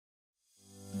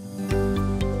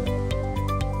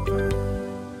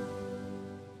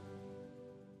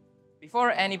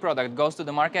Before any product goes to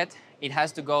the market, it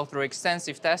has to go through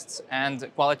extensive tests and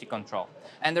quality control.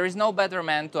 And there is no better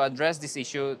man to address this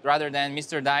issue rather than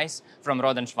Mr. Dice from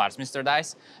Rohde Schwarz. Mr.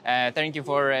 Dice, thank you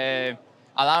for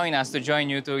allowing us to join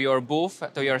you to your booth,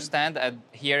 to your stand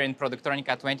here in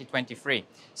Productronica 2023.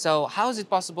 So how is it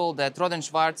possible that Rohde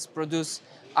Schwarz produce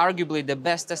arguably the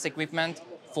best test equipment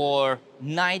for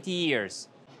 90 years?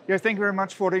 Yes, thank you very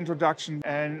much for the introduction,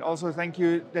 and also thank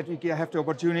you that we have the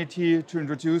opportunity to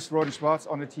introduce Rohde Schwarz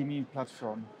on the TME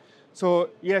platform. So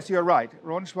yes, you're right.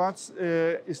 Rohde Schwarz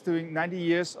is doing 90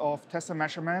 years of test and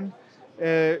measurement.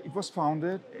 It was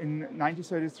founded in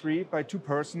 1933 by two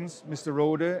persons, Mr.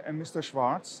 Rohde and Mr.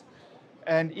 Schwarz.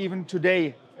 And even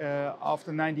today,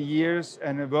 after 90 years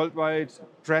and a worldwide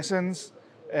presence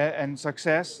and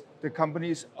success, the company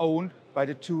is owned by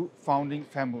the two founding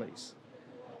families.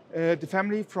 The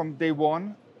family from day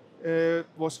one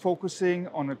was focusing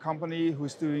on a company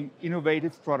who's doing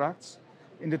innovative products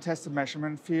in the test and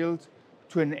measurement field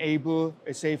to enable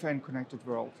a safer and connected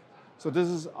world. So this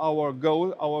is our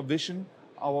goal, our vision,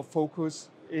 our focus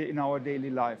in our daily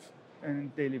life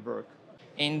and daily work.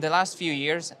 In the last few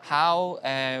years, how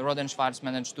Rohde Schwarz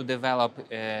managed to develop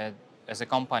as a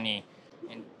company?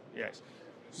 Yes.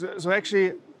 So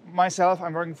actually, myself,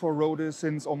 I'm working for Rohde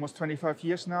since almost 25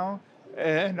 years now.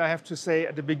 And I have to say,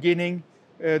 at the beginning,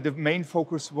 the main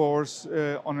focus was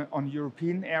on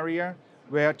European area,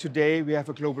 where today we have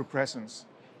a global presence.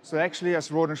 So actually, as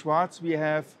Rohde Schwarz, we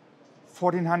have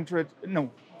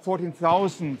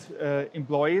 14,000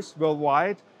 employees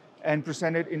worldwide and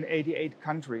presented in 88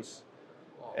 countries.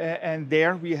 And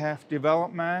there we have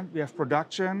development, we have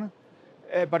production,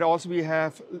 but also we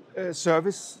have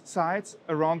service sites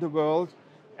around the world,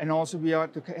 and also we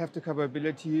have the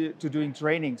capability to doing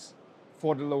trainings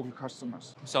for the local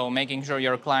customers. So making sure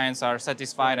your clients are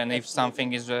satisfied, and if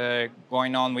something is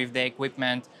going on with the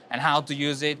equipment and how to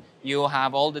use it, you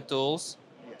have all the tools.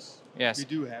 Yes, we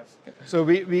do have. So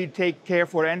we take care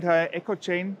for the entire eco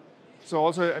chain. So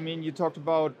also, I mean, you talked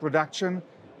about production.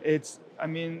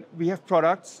 We have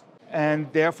products, and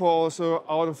therefore also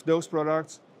out of those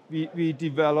products, we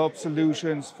develop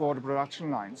solutions for the production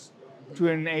lines to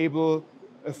enable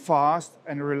a fast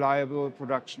and reliable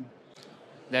production.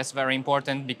 That's very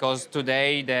important because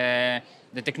today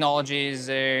the technology is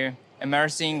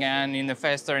emerging and in a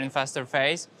faster and faster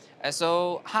phase.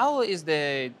 So how is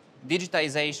the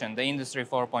digitization, the Industry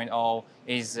 4.0,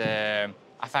 is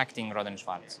affecting Rohde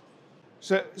Schwarz?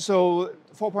 So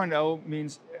 4.0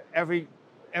 means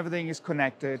everything is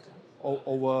connected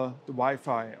over the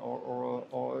Wi-Fi or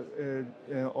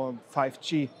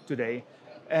 5G today.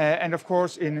 And of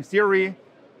course, in theory,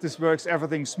 this works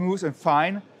everything smooth and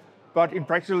fine. But in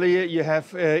practically, you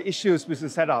have issues with the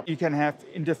setup. You can have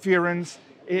interference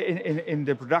in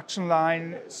the production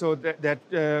line so that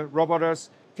robots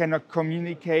cannot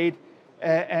communicate.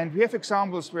 And we have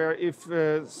examples where if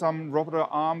some robot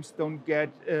arms don't get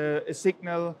a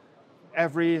signal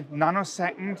every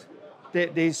nanosecond,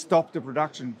 they stop the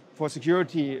production for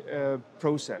security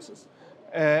processes.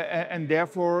 And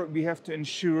therefore, we have to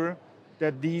ensure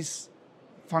that these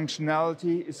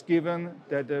functionality is given,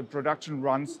 that the production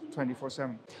runs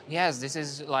 24/7. Yes, this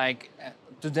is like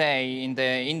today in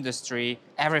the industry,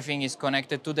 everything is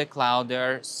connected to the cloud. There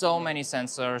are so many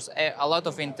sensors, a lot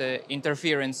of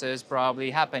interferences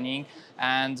probably happening,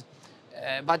 and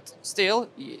but still,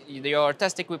 your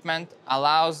test equipment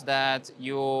allows that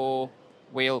you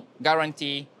will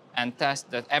guarantee and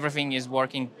test that everything is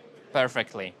working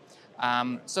perfectly.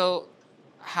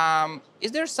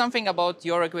 Is there something about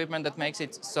your equipment that makes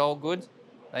it so good,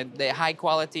 like the high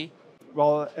quality?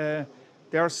 Well,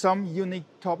 there are some unique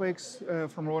topics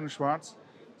from Rohde Schwarz.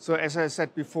 So as I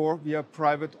said before, we are a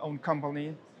private-owned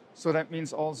company. So that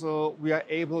means also we are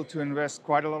able to invest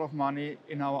quite a lot of money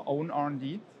in our own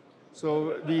R&D.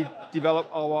 So we develop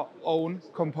our own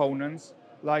components,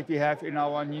 like we have in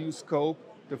our new scope,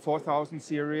 the 4000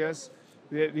 series.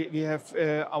 We have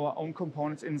our own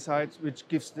components inside, which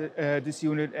gives this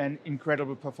unit an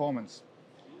incredible performance.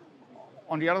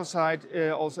 On the other side,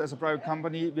 also as a private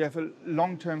company, we have a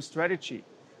long-term strategy.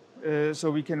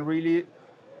 So we can really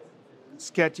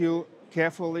schedule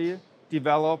carefully,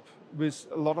 develop with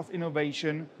a lot of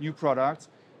innovation, new products,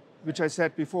 which I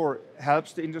said before,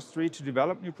 helps the industry to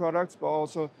develop new products, but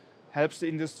also helps the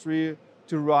industry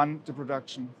to run the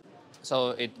production.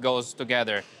 So it goes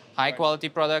together, high quality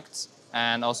products,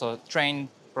 and also trained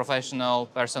professional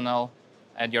personnel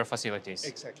at your facilities.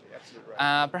 Exactly, absolutely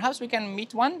right. Perhaps we can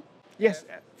meet one? Yes,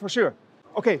 for sure.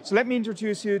 Okay, so let me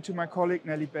introduce you to my colleague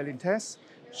Nelly Bellintes.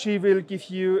 She will give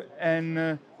you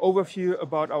an overview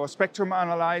about our spectrum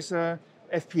analyzer,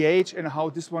 FPH, and how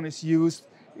this one is used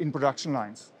in production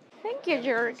lines. Thank you,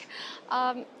 Jörg.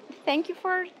 Thank you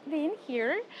for being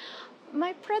here.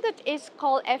 My product is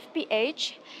called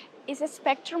FPH. It's a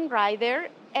spectrum rider,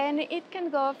 and it can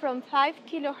go from 5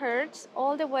 kilohertz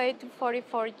all the way to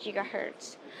 44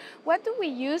 gigahertz. What do we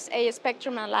use a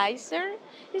spectrum analyzer?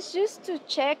 It's used to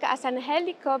check as an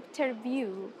helicopter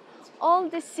view all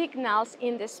the signals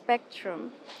in the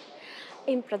spectrum.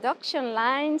 In production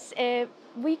lines,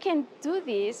 we can do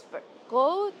this.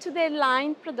 Go to the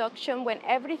line production when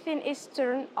everything is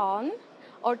turned on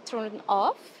or turned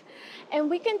off, and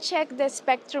we can check the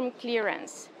spectrum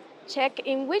clearance. Check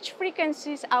in which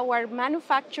frequencies our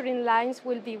manufacturing lines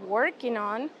will be working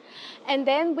on, and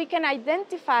then we can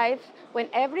identify when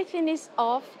everything is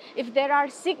off if there are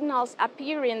signals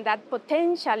appearing that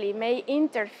potentially may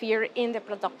interfere in the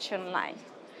production line.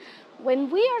 When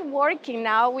we are working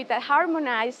now with the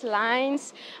harmonized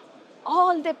lines,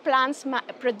 all the plants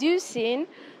producing,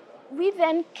 we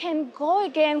then can go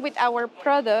again with our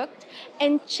product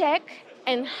and check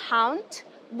and hunt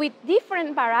with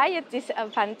different varieties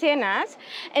of antennas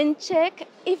and check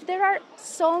if there are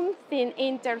something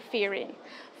interfering.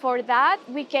 For that,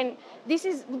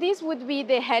 this would be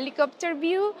the helicopter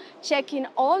view, checking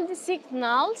all the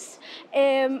signals,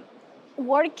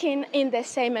 working in the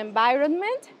same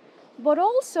environment, but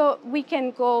also we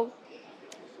can go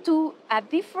to a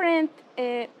different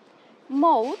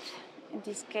mode, in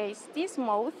this case, this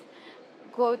mode,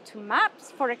 go to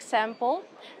maps, for example,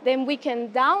 then we can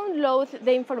download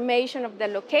the information of the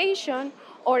location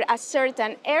or a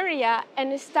certain area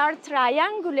and start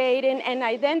triangulating and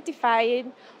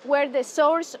identifying where the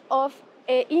source of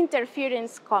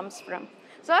interference comes from.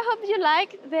 So I hope you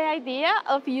like the idea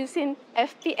of using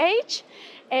FPH.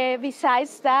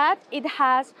 Besides that, it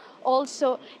has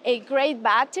also a great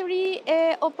battery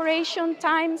operation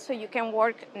time, so you can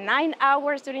work 9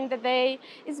 hours during the day.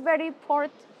 It's very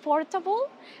portable,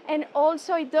 and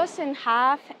also it doesn't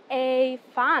have a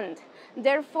fan.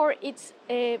 Therefore, it's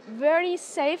very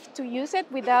safe to use it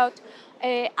without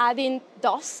adding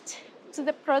dust to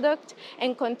the product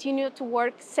and continue to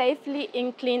work safely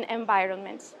in clean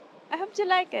environments. I hope you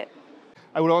like it.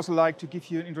 I would also like to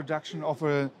give you an introduction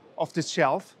of this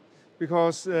shelf,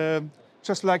 because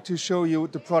just like to show you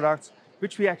the products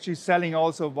which we actually selling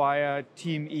also via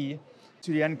Team E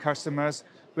to the end customers,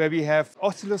 where we have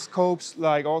oscilloscopes,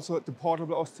 like also the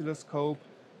portable oscilloscope,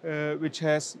 which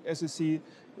has, as you see,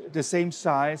 the same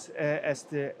size as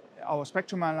our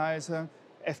spectrum analyzer,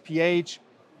 FPH.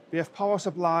 We have power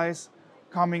supplies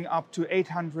coming up to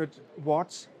 800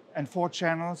 watts and 4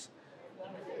 channels,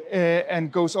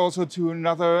 and goes also to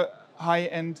another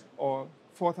high-end or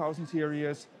 4000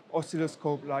 series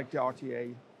oscilloscope like the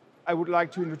RTA. I would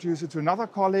like to introduce you to another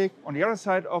colleague on the other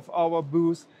side of our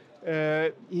booth.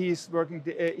 He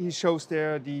shows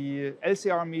there the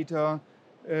LCR meter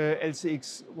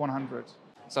LCX 100.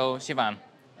 So Shivan,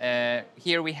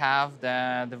 here we have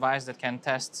the device that can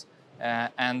test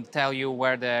and tell you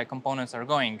where the components are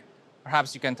going.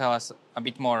 Perhaps you can tell us a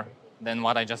bit more than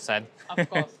what I just said. Of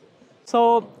course.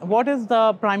 So what is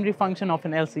the primary function of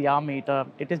an LCR meter?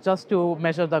 It is just to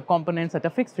measure the components at a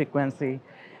fixed frequency.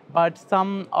 But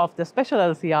some of the special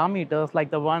LCR meters, like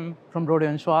the one from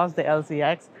Rohde Schwarz, the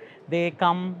LCX, they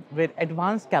come with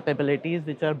advanced capabilities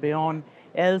which are beyond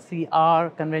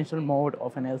LCR conventional mode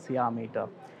of an LCR meter.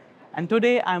 And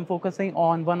today I'm focusing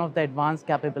on one of the advanced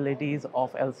capabilities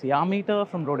of LCR meter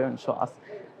from Rohde Schwarz.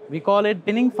 We call it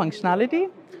binning functionality.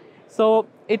 So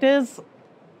it is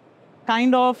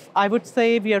kind of, I would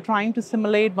say, we are trying to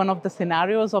simulate one of the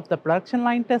scenarios of the production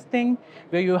line testing,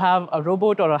 where you have a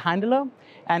robot or a handler,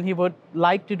 and he would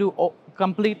like to do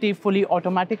completely fully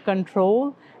automatic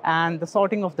control and the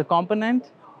sorting of the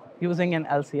component using an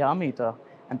LCR meter.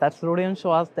 And that's Rohde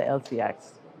Schwarz, the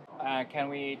LCX. Can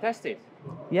we test it?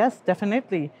 Yes,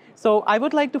 definitely. So I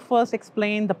would like to first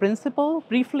explain the principle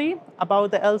briefly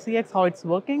about the LCX, how it's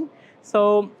working.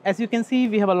 So as you can see,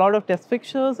 we have a lot of test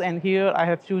fixtures, and here I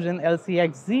have chosen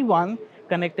LCX Z1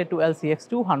 connected to LCX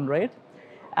 200.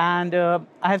 And I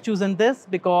have chosen this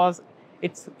because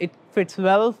it fits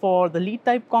well for the lead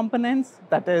type components,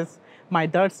 that is my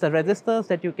DUTs, the resistors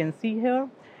that you can see here.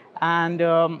 And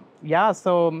yeah,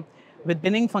 so with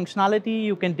binning functionality,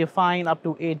 you can define up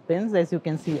to 8 pins. As you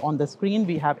can see on the screen,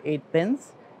 we have 8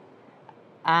 pins.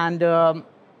 And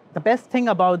the best thing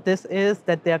about this is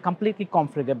that they are completely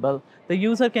configurable. The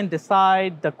user can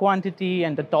decide the quantity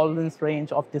and the tolerance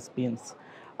range of these pins.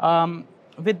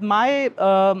 With my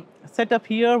setup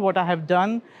here, what I have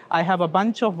done, I have a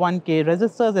bunch of 1K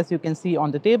resistors, as you can see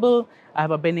on the table. I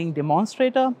have a binning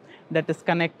demonstrator that is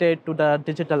connected to the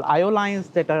digital I/O lines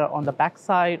that are on the back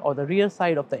side or the rear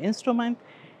side of the instrument.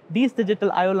 These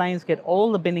digital I/O lines get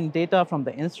all the binning data from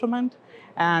the instrument.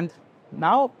 And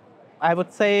now I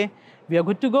would say we are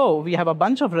good to go. We have a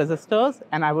bunch of resistors,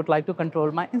 and I would like to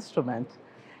control my instrument.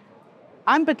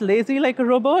 I'm a bit lazy like a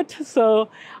robot, so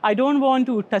I don't want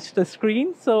to touch the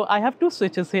screen. So I have two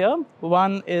switches here.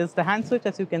 One is the hand switch,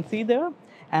 as you can see there,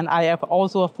 and I have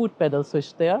also a foot pedal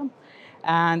switch there.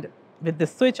 And with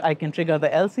this switch, I can trigger the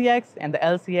LCX, and the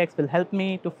LCX will help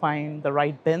me to find the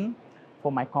right bin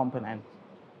for my component.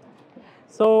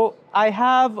 So I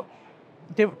have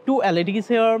two LEDs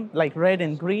here, like red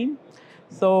and green.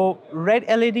 So red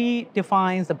LED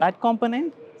defines the bad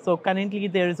component. So currently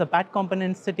there is a bad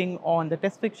component sitting on the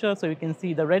test fixture, so you can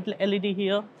see the red LED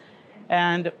here.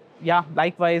 And yeah,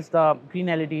 likewise, the green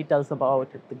LED tells about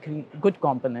the good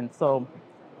component. So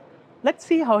let's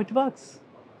see how it works.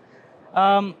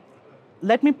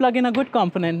 Let me plug in a good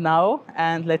component now,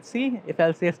 and let's see if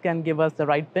LCX can give us the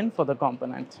right bin for the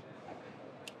component.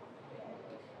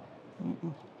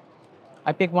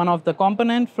 I pick one of the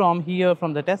component from here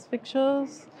from the test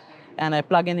fixtures, and I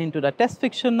plug in into the test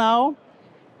fixture now,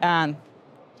 and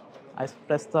I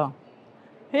press the,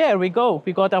 here we go.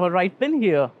 We got our right bin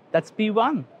here. That's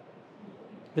P1.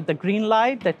 With the green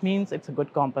light, that means it's a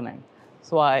good component.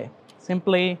 So I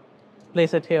simply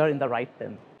place it here in the right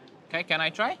bin. Okay, can I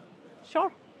try?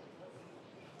 Sure.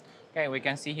 Okay, we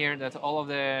can see here that all of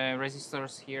the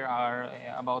resistors here are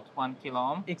about 1 kilo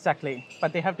ohm. Exactly,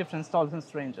 but they have different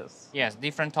tolerance ranges. Yes,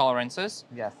 different tolerances.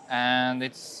 Yes. And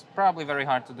it's probably very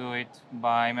hard to do it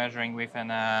by measuring with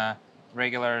a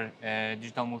regular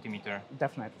digital multimeter.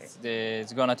 Definitely.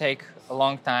 It's gonna take a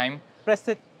long time. Press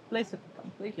it, place it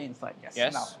completely inside. Yes.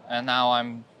 Yes, Now. and now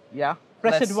I'm... Yeah,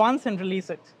 press it once and release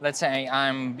it. Let's say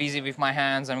I'm busy with my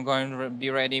hands, I'm going to be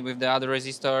ready with the other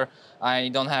resistor, I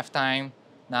don't have time.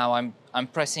 Now I'm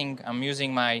pressing, I'm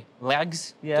using my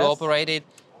legs to operate it.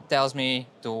 It tells me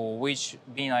to which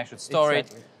bin I should store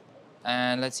it.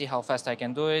 And let's see how fast I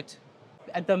can do it.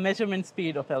 At the measurement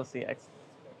speed of LCX.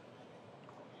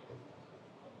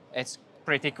 It's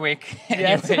pretty quick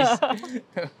Yes. anyways.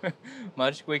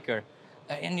 Much quicker.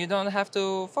 And you don't have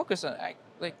to focus on it.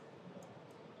 Like,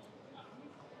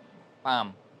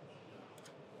 bam.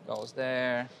 Goes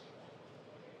there.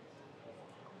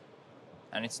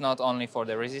 And it's not only for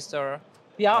the resistor.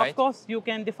 Yeah, right? Of course, you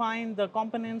can define the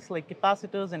components like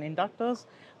capacitors and inductors,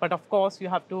 but of course, you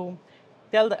have to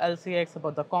tell the LCX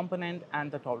about the component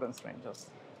and the tolerance ranges.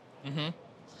 Mm-hmm.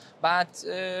 But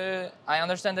I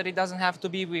understand that it doesn't have to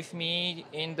be with me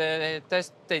in the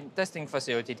testing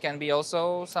facility. It can be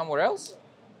also somewhere else.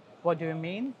 What do you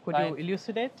mean? Could you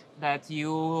elucidate? That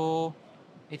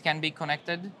it can be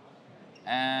connected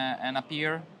and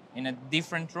appear in a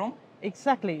different room.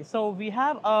 Exactly. So we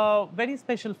have a very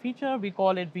special feature. We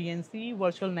call it VNC,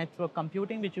 Virtual Network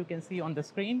Computing, which you can see on the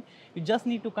screen. You just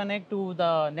need to connect to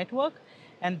the network,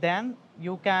 and then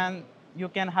you can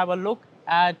have a look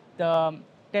at the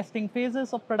testing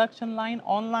phases of production line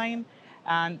online,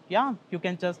 and yeah, you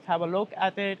can just have a look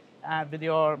at it with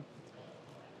your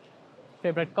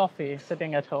favorite coffee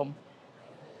sitting at home.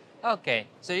 Okay,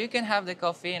 so you can have the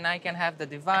coffee and I can have the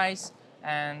device,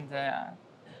 and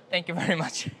thank you very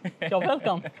much. You're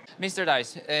welcome. Mr.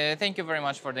 Dice, thank you very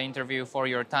much for the interview, for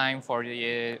your time, for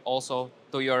the, also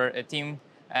to your team,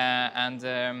 and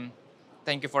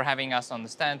thank you for having us on the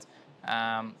stand.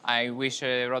 I wish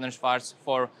Rohde Schwarz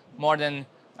for more than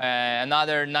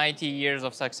another 90 years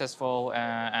of successful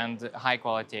and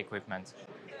high-quality equipment.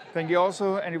 Thank you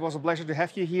also, and it was a pleasure to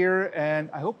have you here, and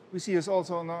I hope we see us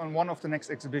also on one of the next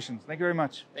exhibitions. Thank you very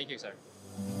much. Thank you,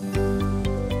 sir.